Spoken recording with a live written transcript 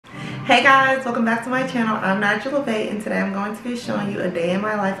Hey guys, welcome back to my channel. I'm VDAY, and today I'm going to be showing you a day in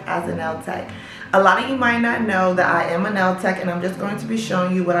my life as a nail tech. A lot of you might not know that I am a nail tech, and I'm just going to be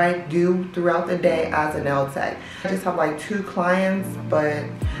showing you what I do throughout the day as a nail tech. I just have like 2 clients, but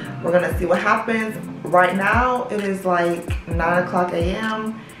we're gonna see what happens. Right now it is like 9:00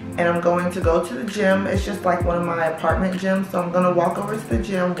 a.m. and I'm going to go to the gym. It's just like one of my apartment gyms, so I'm gonna walk over to the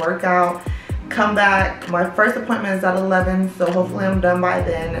gym, work out, come back. My first appointment is at 11, so hopefully I'm done by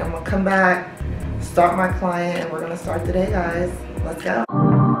then. I'm gonna come back, start my client, and we're gonna start the day, guys. Let's go.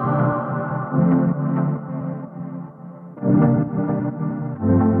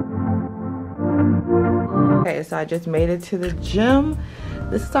 Okay, so I just made it to the gym.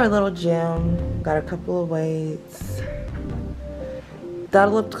 This is our little gym. Got a couple of weights. That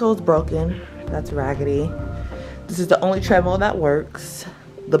elliptical is broken. That's raggedy. This is the only treadmill that works.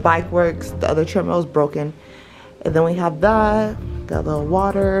 The bike works. The other treadmill is broken. And then we have that. Got a little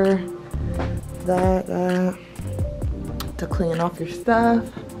water. That to clean off your stuff.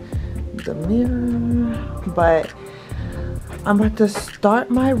 The mirror. But I'm about to start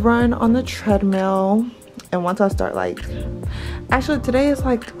my run on the treadmill. And once I start, like, actually today is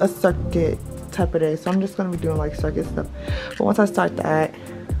like a circuit type of day, so I'm just gonna be doing like circuit stuff. But once I start that,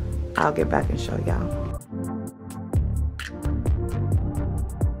 I'll get back and show y'all.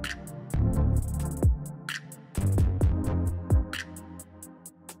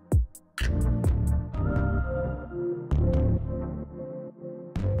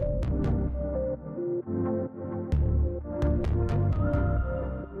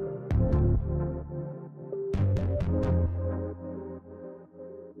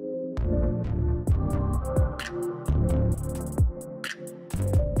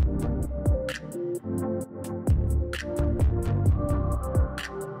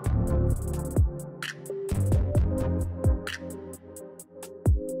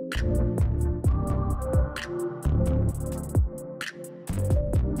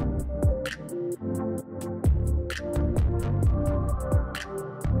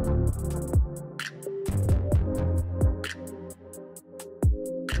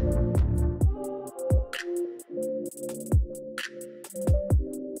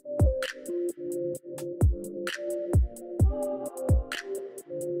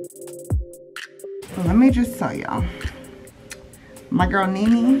 Let me just tell y'all, my girl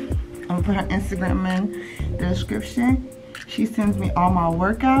Nene, I'm gonna put her Instagram in the description. She sends me all my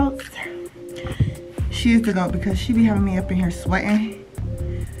workouts. She is the GOAT because she be having me up in here sweating,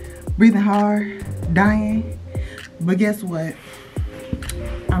 breathing hard, dying. But guess what?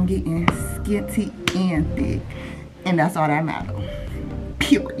 I'm getting skinty and thick, and that's all that matters.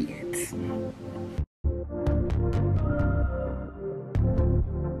 Period.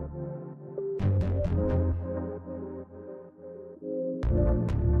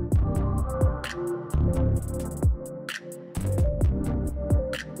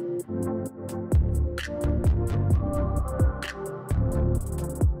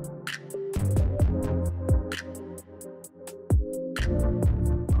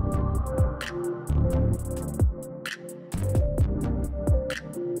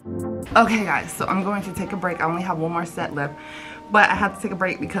 Okay guys, so I'm going to take a break. I only have one more set left, but I have to take a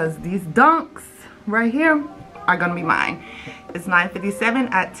break because these dunks right here are gonna be mine. It's 9:57.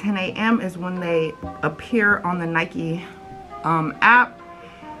 At 10 a.m. is when they appear on the Nike app,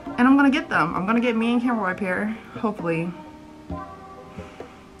 and I'm gonna get them. I'm gonna get me and Cameron a pair, hopefully.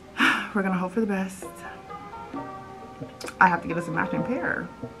 We're gonna hope for the best. I have to get us a matching pair,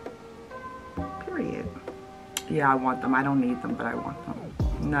 period. Yeah, I want them. I don't need them, but I want them.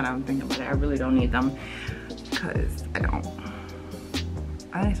 Now that I'm thinking about it, I really don't need them because I don't.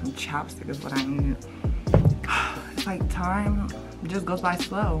 I need some chapstick is what I need. It's like time just goes by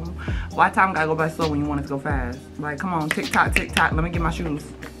slow. Why time gotta go by slow when you want it to go fast? Like, come on, tick tock, let me get my shoes.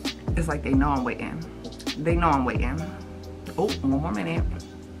 It's like they know I'm waiting. They know I'm waiting. Oh, one more minute.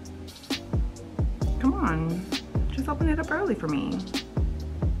 Come on, just open it up early for me.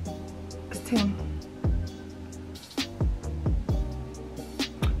 It's 10.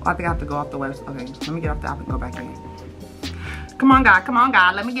 I think I have to go off the website. Okay, let me get off the app and go back in. Come on, God. Come on,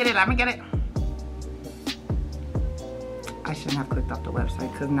 God. Let me get it. Let me get it. I shouldn't have clicked off the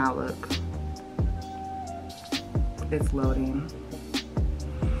website because now look. It's loading.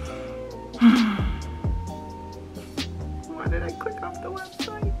 Why did I click off the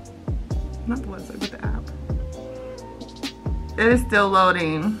website? Not the website, but the app. It is still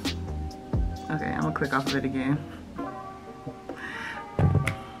loading. Okay, I'm going to click off of it again.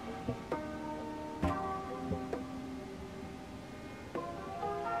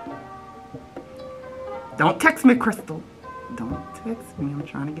 Don't text me, Crystal. Don't. text me. I'm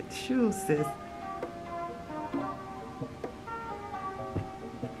trying to get the shoes, sis.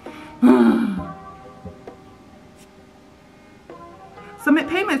 Submit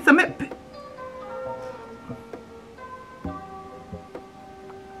payment,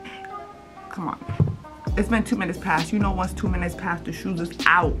 come on. It's been 2 minutes past. You know once 2 minutes past, the shoes is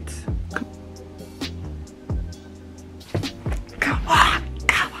out. Come on.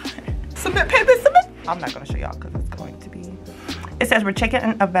 Submit payment, submit. I'm not gonna show y'all because it's going to be. It says we're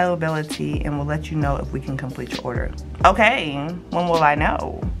checking availability and we'll let you know if we can complete your order. Okay, when will I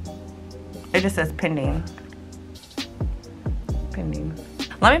know? It just says pending. Pending.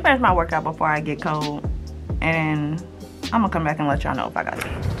 Let me finish my workout before I get cold, and I'm gonna come back and let y'all know if I got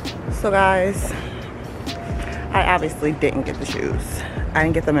it. So guys, I obviously didn't get the shoes. I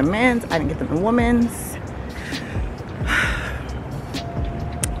didn't get them in men's, I didn't get them in women's.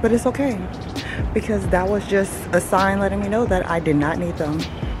 But it's okay, because that was just a sign letting me know that I did not need them.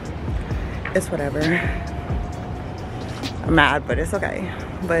 It's whatever. I'm mad, but it's okay.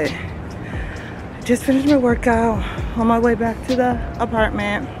 But I just finished my workout on my way back to the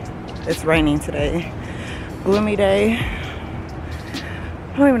apartment. It's raining today. Gloomy day.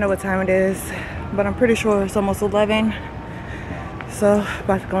 I don't even know what time it is, but I'm pretty sure it's almost 11. So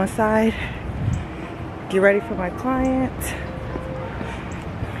about to go inside, get ready for my client.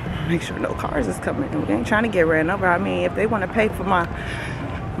 Make sure no cars is coming. We ain't trying to get ran over. I mean, if they want to pay for my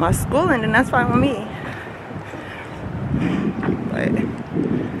schooling, then that's fine with me. But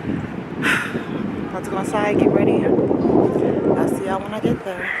about to go inside, get ready. I'll see y'all when I get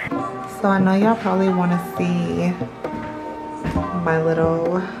there. So I know y'all probably want to see our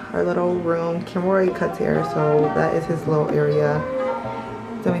little room. Kim already cuts here, so that is his little area.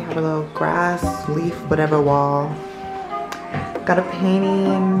 Then we have a little grass, leaf, whatever wall. Got a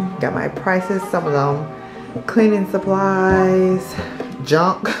painting, got my prices, some of them cleaning supplies,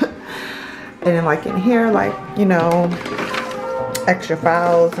 junk. And then like in here, like, you know, extra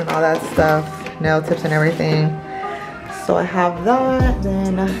files and all that stuff, nail tips and everything. So I have that.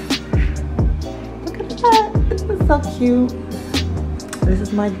 Then look at that, this is so cute. This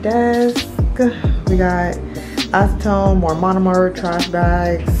is my desk. We got acetone, more monomer, trash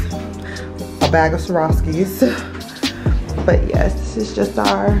bags, a bag of Swarovskis. But yes, this is just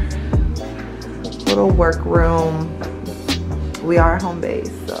our little work room. We are home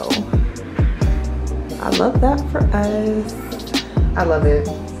base, so I love that for us. I love it.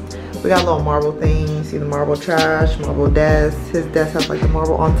 We got little marble things. See the marble trash, marble desk. His desk has like the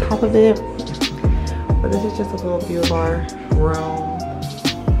marble on top of it. But this is just a little view of our room.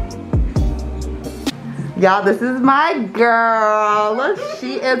 Y'all, this is my girl. Look,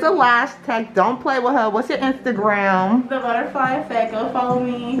 she is a lash tech. Don't play with her. What's your Instagram? The Butterfly Effect. Go follow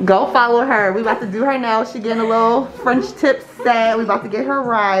me. Go follow her. We about to do her nails. She getting a little French tip set. We about to get her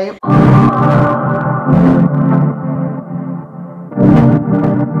right.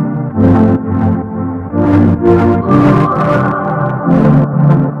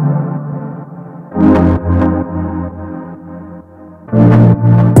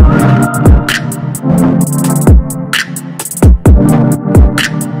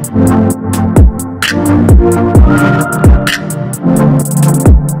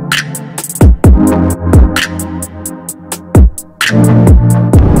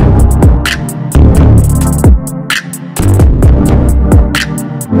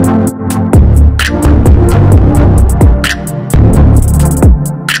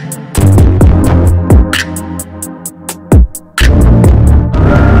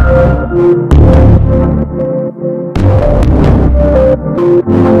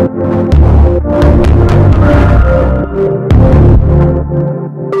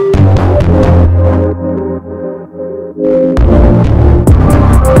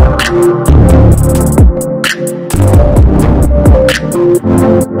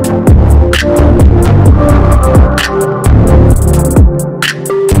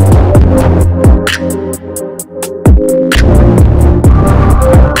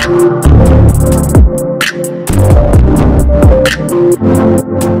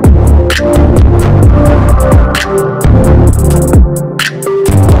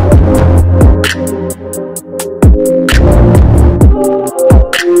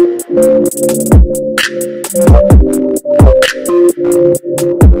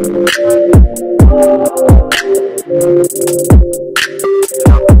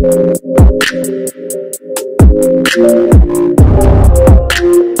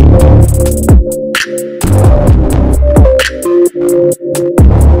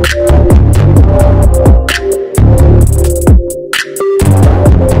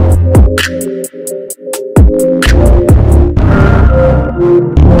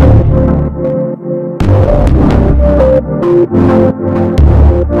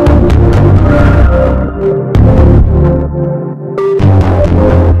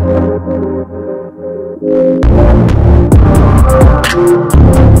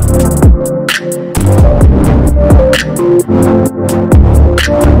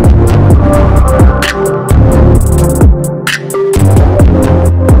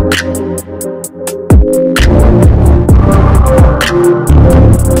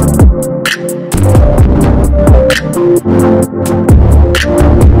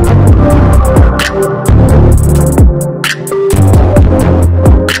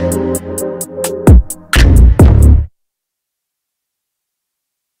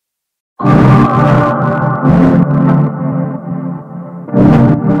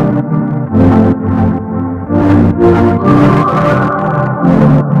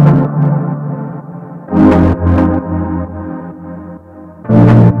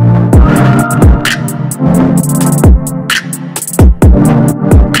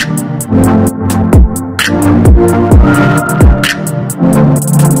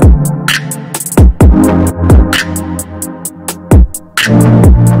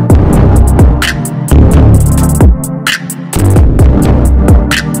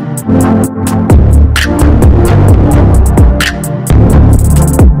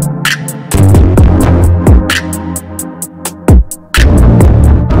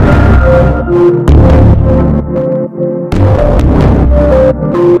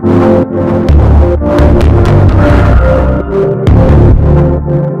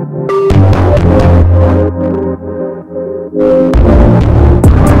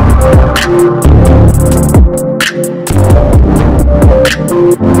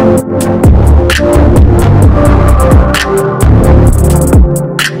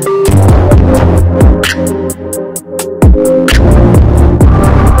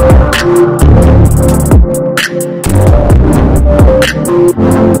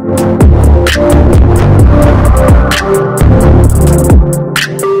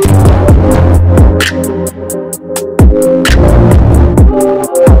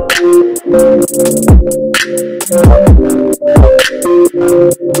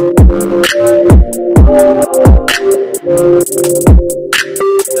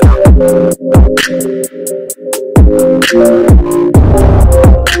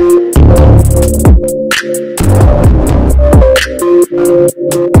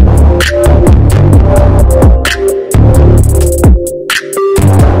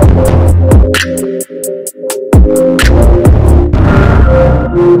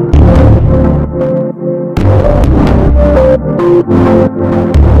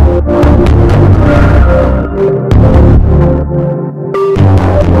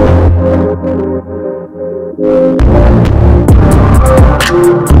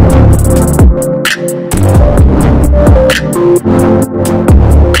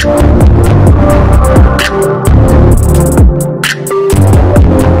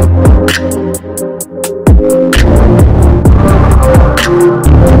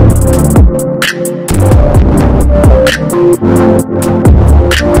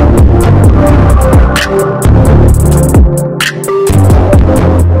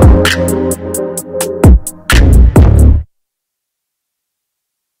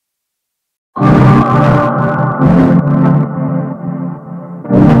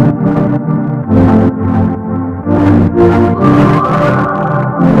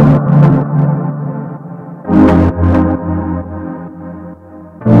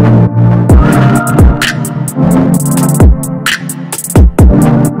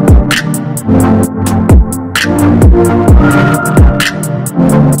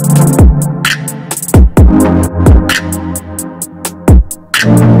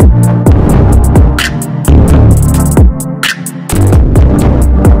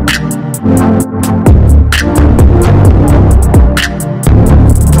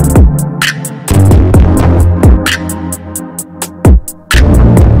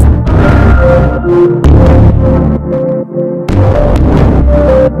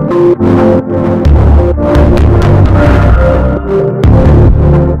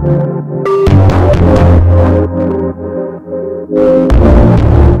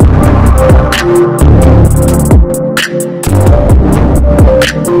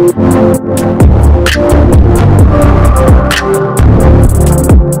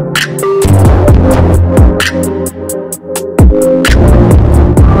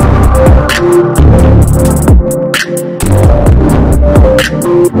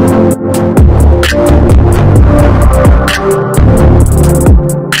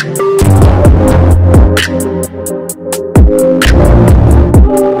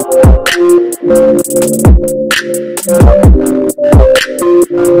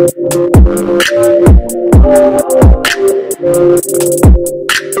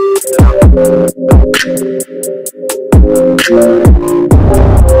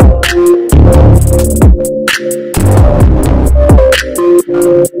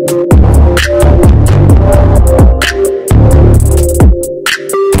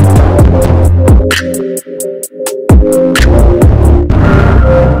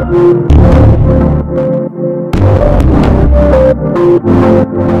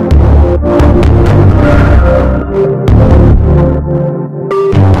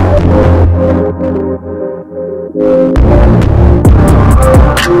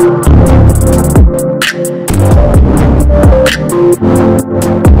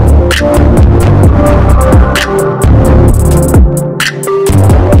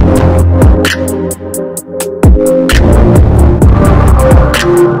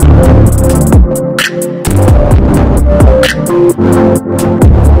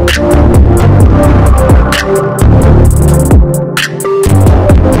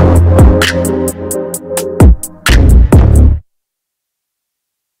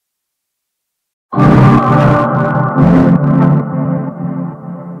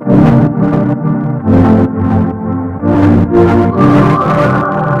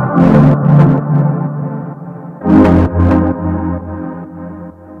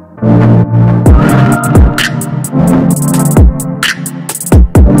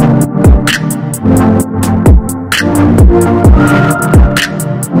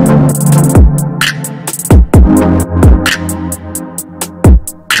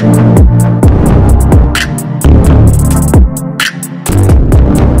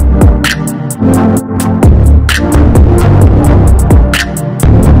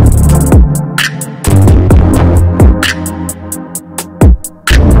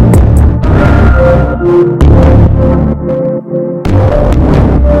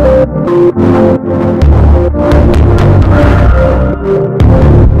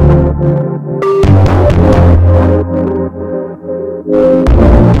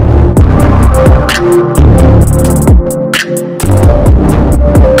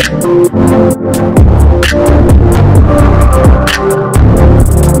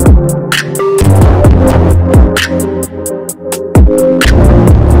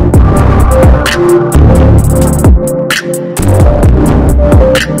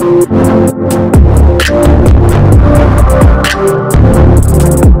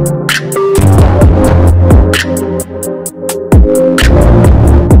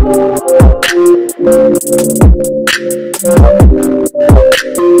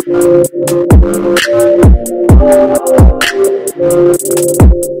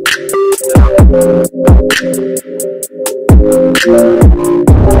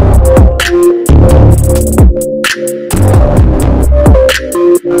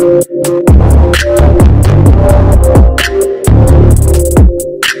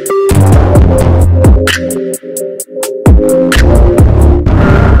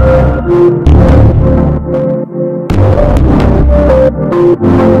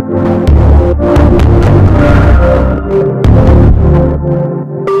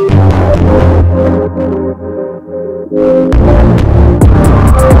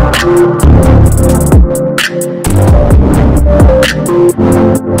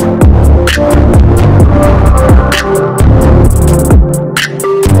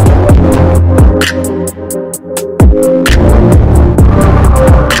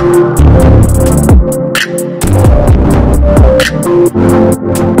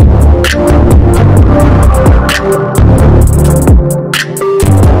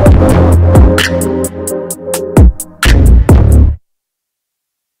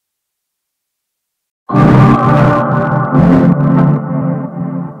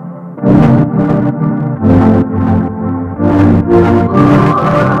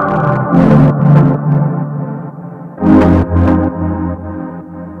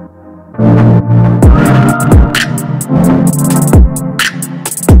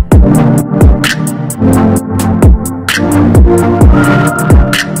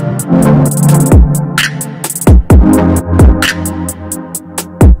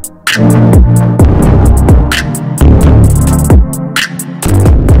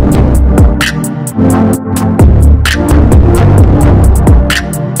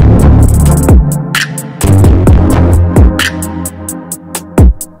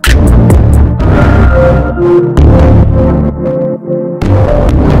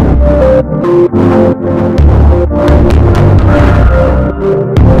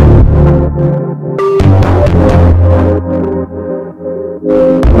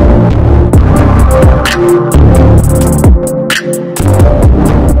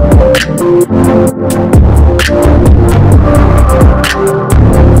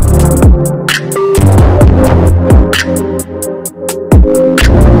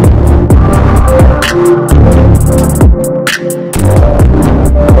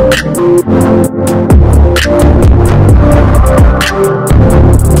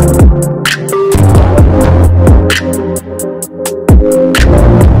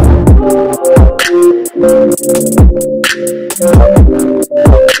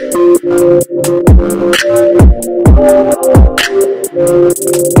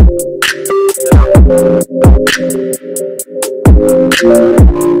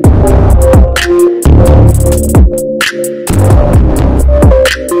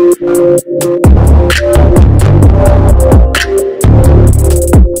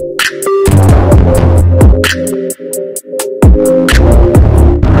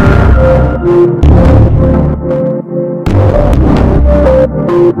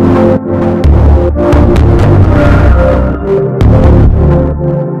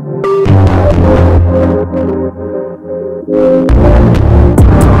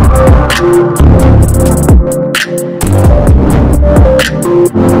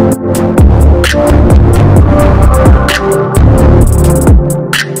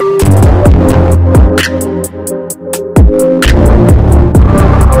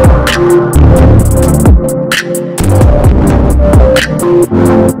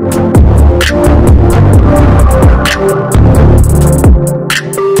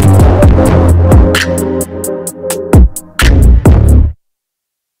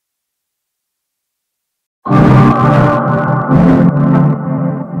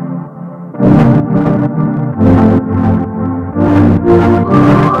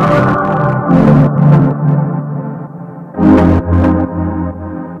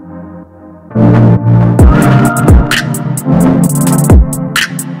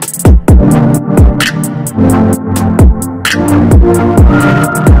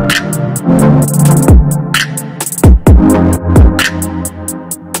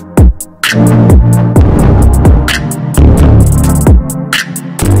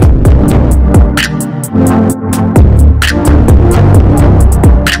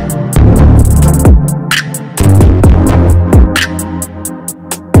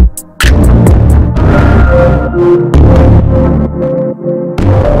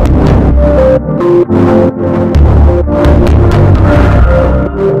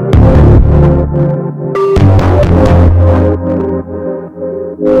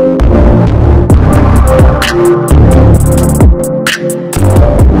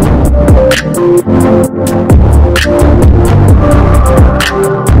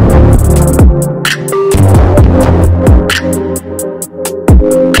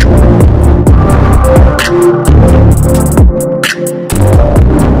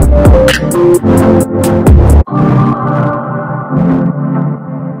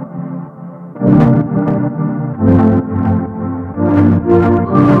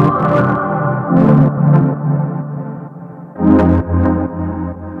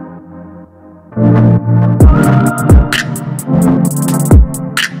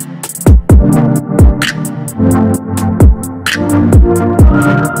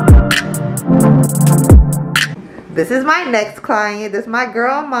 This is my next client. This is my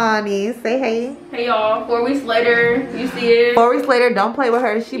girl, Monty. Say hey. Hey, y'all. 4 weeks later, you see it. 4 weeks later, don't play with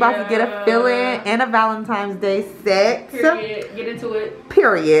her. She about to get a fill-in and a Valentine's Day set. Period. Get into it.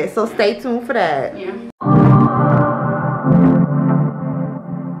 Period. So stay tuned for that. Yeah.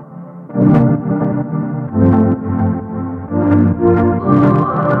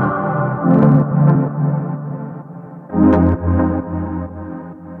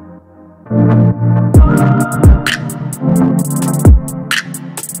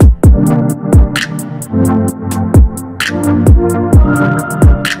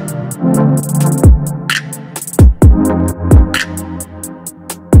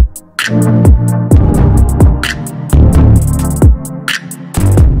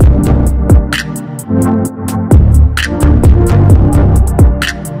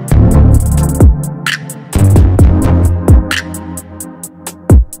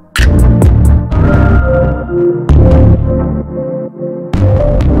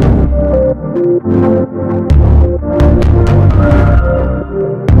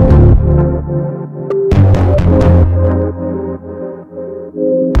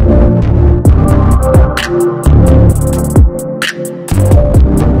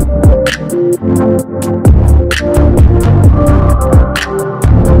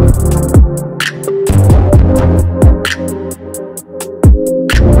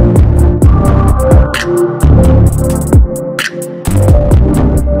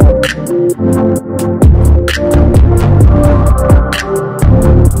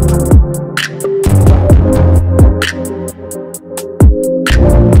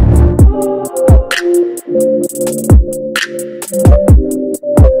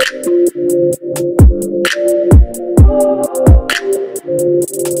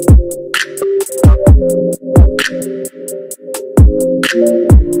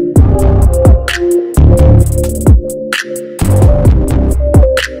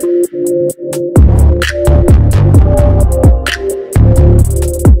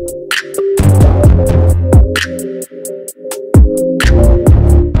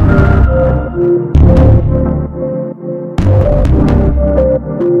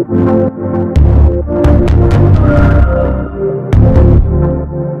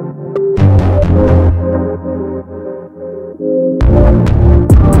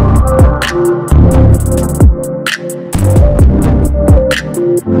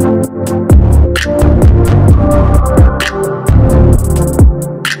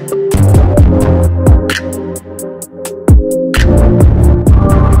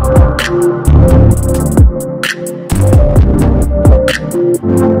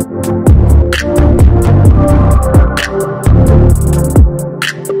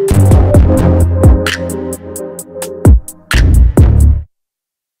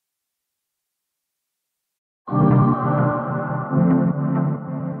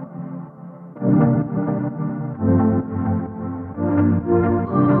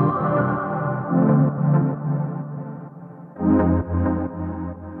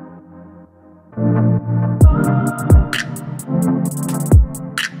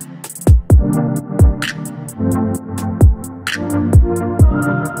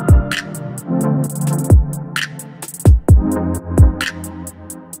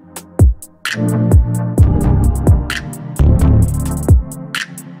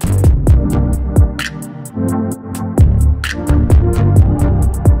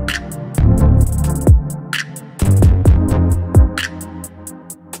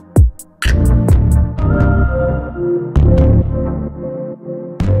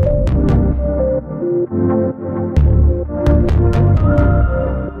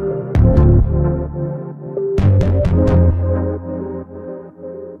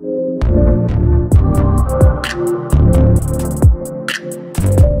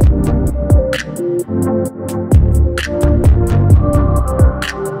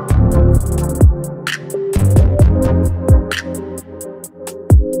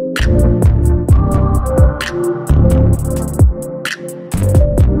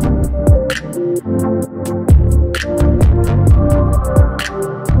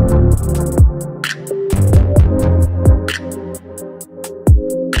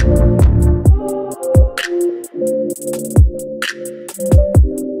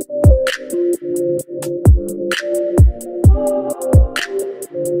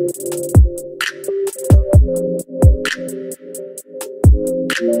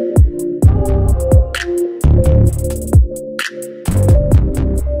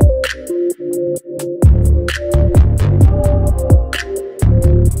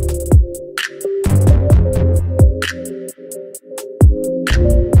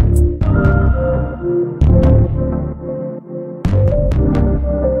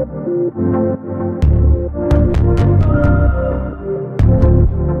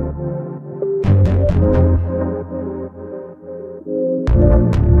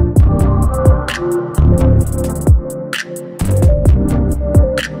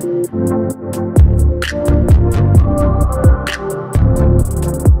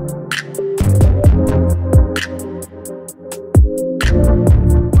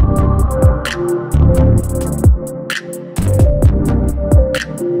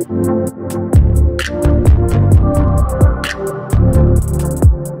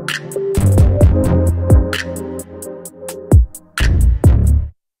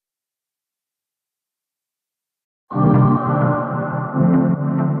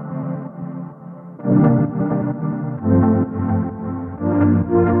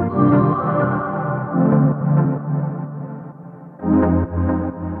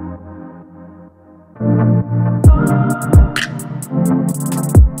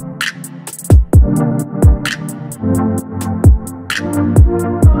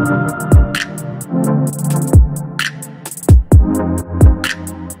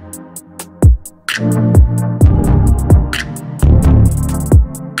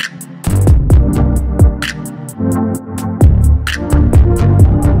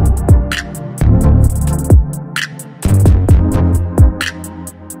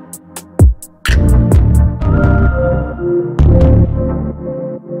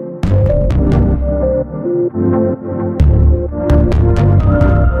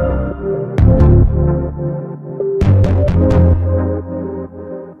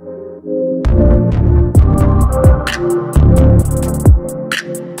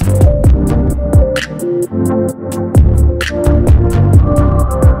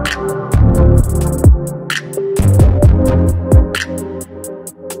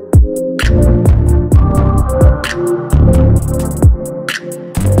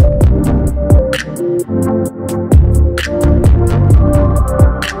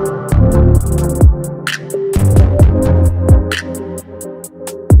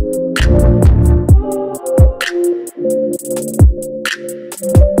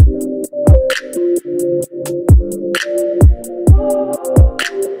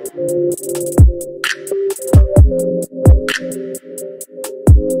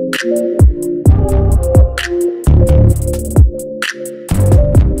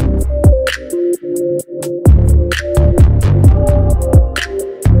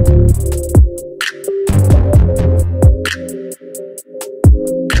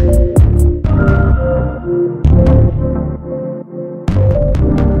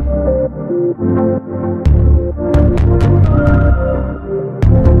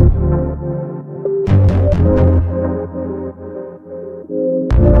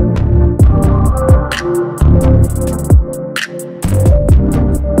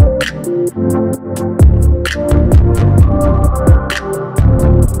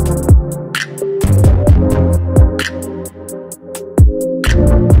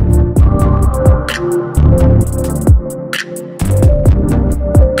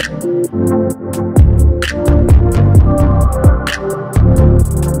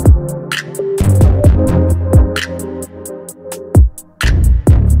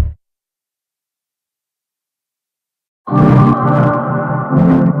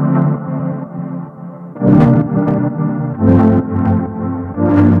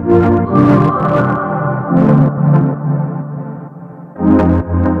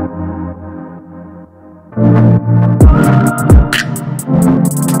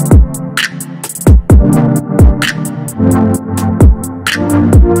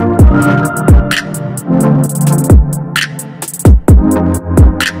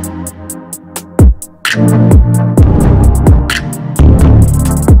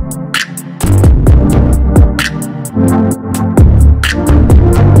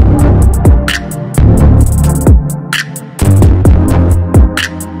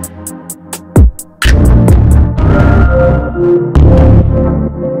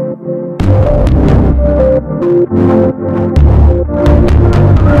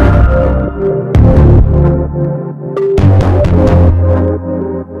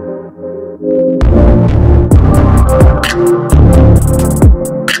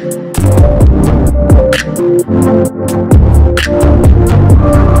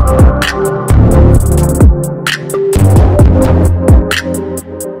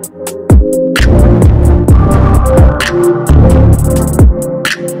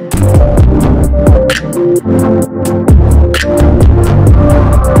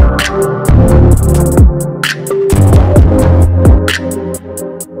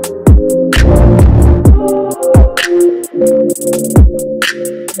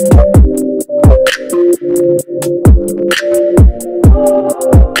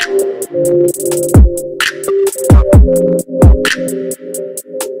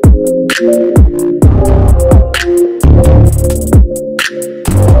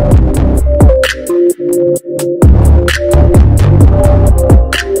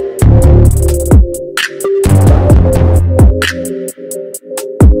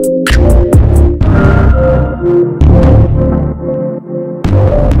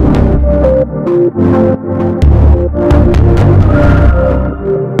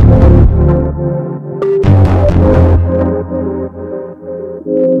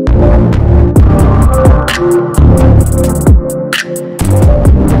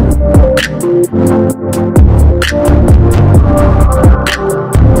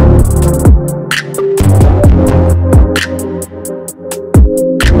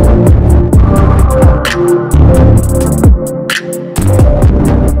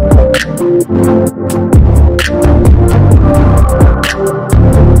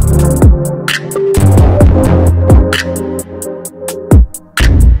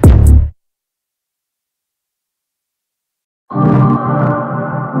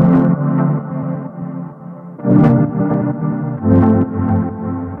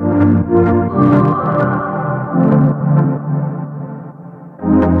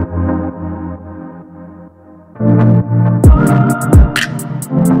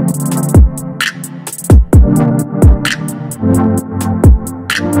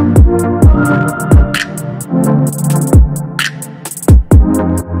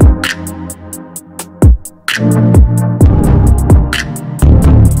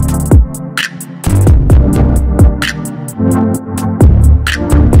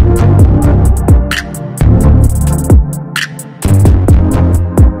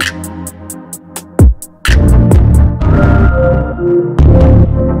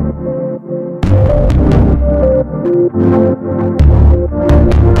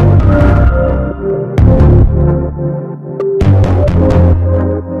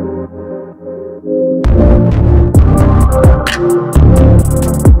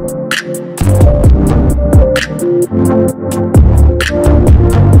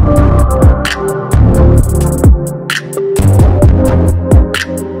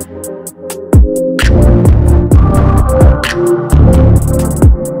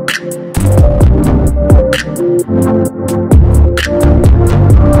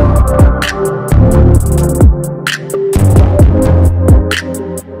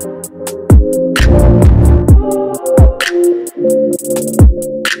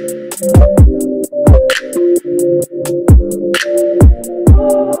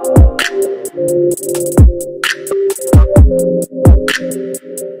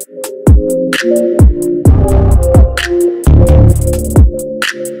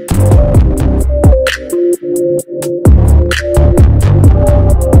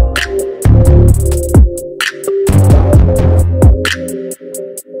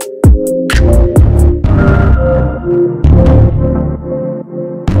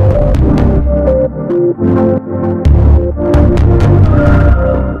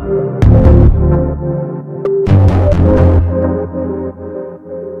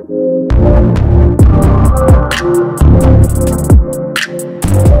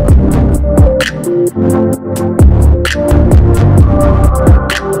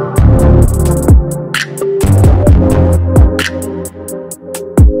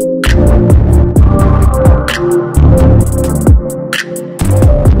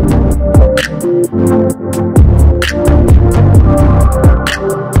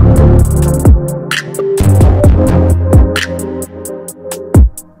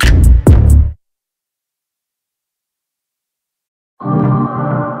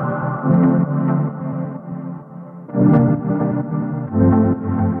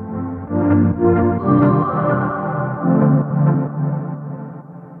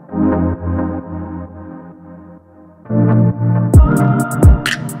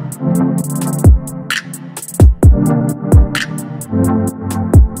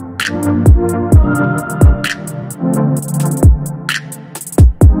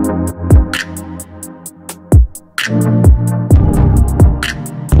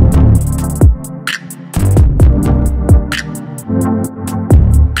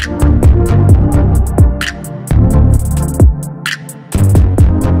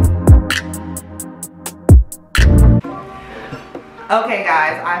 Okay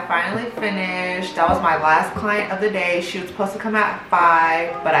guys, I finally finished. That was my last client of the day. She was supposed to come at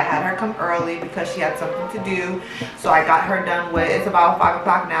 5, but I had her come early because she had something to do. So I got her done with, it's about 5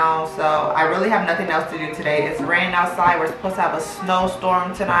 o'clock now. So I really have nothing else to do today. It's raining outside. We're supposed to have a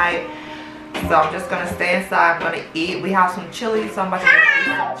snowstorm tonight. So I'm just gonna stay inside. I'm gonna eat. We have some chili, so I'm about to eat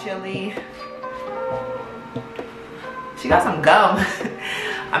some chili. She got some gum.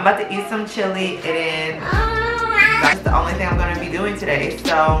 I'm about to eat some chili, and that's the only thing I'm gonna be doing today.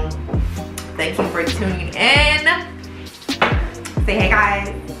 So thank you for tuning in. Say hey guys.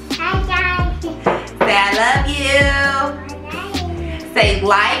 Hi guys. Say I love you. Say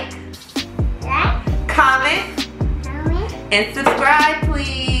like, comment, and subscribe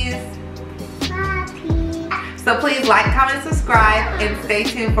please. So please like, comment, subscribe, and stay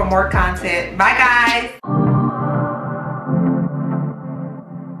tuned for more content. Bye guys.